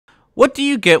What do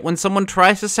you get when someone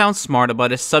tries to sound smart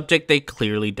about a subject they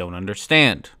clearly don't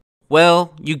understand?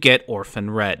 Well, you get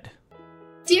Orphan Red.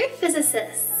 Dear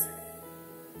physicists,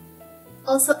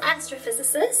 also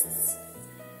astrophysicists,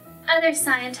 other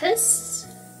scientists,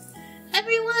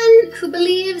 everyone who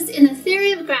believes in the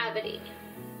theory of gravity,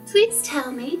 please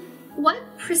tell me what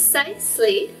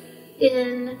precisely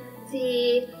in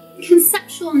the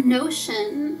conceptual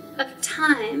notion of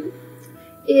time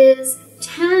is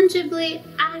tangibly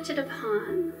acted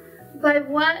upon by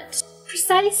what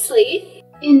precisely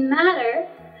in matter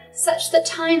such that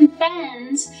time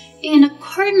bends in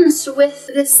accordance with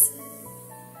this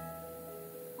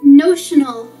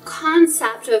notional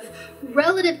concept of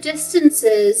relative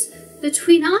distances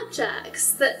between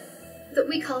objects that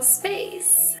we call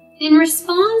space. In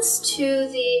response to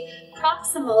the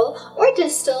proximal or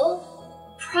distal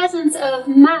presence of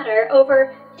matter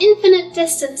over infinite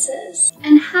distances,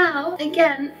 and how,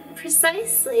 again,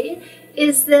 precisely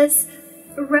is this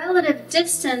relative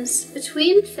distance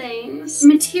between things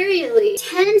materially,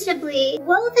 tangibly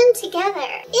woven together,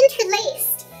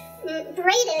 interlaced,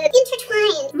 braided,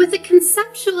 intertwined, with a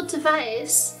conceptual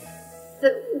device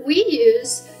that we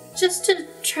use just to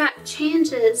track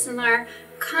changes in our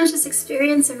conscious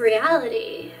experience of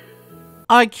reality.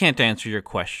 I can't answer your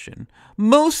question,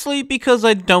 mostly because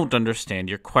I don't understand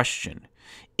your question.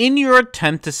 In your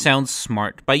attempt to sound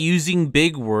smart by using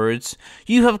big words,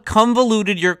 you have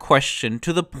convoluted your question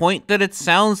to the point that it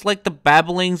sounds like the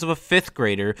babblings of a 5th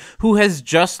grader who has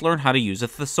just learned how to use a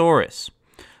thesaurus.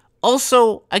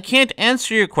 Also, I can't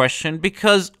answer your question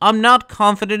because I'm not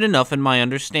confident enough in my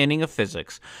understanding of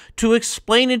physics to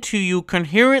explain it to you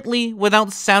coherently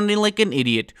without sounding like an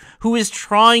idiot who is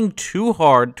trying too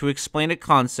hard to explain a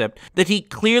concept that he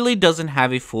clearly doesn't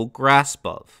have a full grasp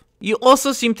of. You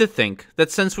also seem to think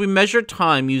that since we measure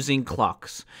time using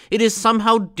clocks, it is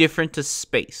somehow different to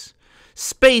space.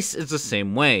 Space is the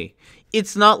same way.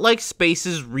 It's not like space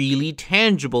is really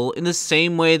tangible in the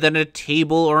same way that a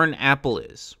table or an apple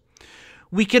is.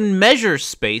 We can measure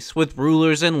space with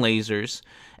rulers and lasers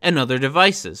and other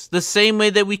devices, the same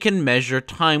way that we can measure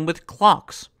time with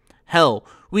clocks. Hell,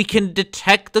 we can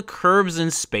detect the curves in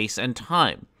space and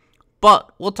time. But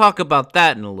we'll talk about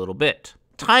that in a little bit.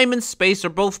 Time and space are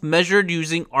both measured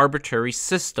using arbitrary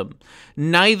system.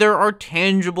 Neither are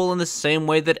tangible in the same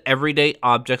way that everyday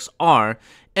objects are,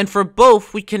 and for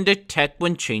both we can detect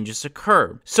when changes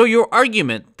occur. So your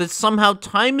argument that somehow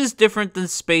time is different than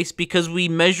space because we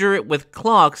measure it with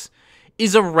clocks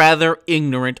is a rather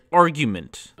ignorant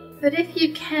argument. But if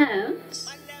you can't,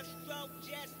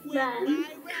 then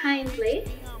kindly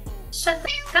shut the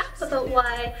f up about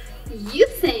why you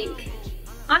think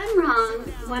I'm wrong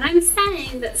when I'm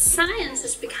saying that science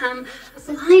has become a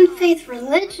blind faith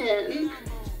religion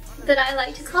that I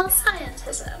like to call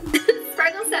scientism.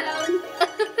 Sparkle sound.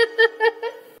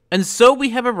 And so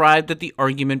we have arrived at the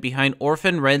argument behind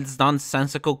Orphan Red's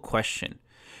nonsensical question.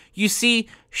 You see,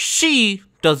 she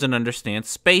doesn't understand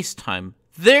space-time,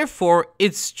 therefore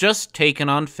it's just taken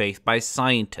on faith by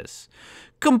scientists,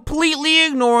 completely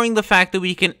ignoring the fact that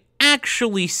we can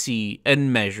actually see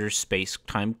and measure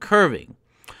space-time curving.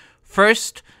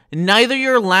 First, neither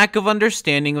your lack of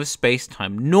understanding of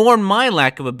space-time nor my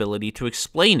lack of ability to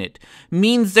explain it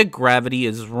means that gravity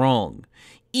is wrong.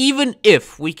 Even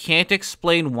if we can't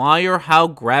explain why or how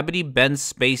gravity bends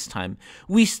space-time,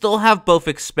 we still have both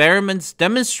experiments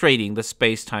demonstrating the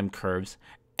space-time curves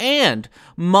and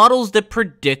models that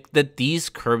predict that these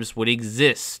curves would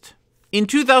exist. In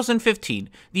 2015,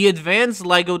 the Advanced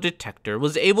LIGO detector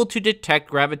was able to detect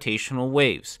gravitational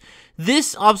waves.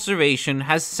 This observation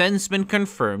has since been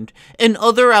confirmed, and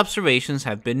other observations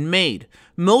have been made,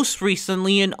 most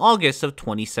recently in August of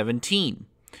 2017.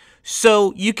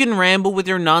 So, you can ramble with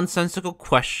your nonsensical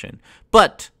question,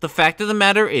 but the fact of the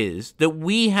matter is that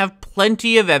we have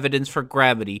plenty of evidence for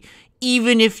gravity,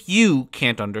 even if you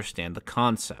can't understand the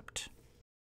concept.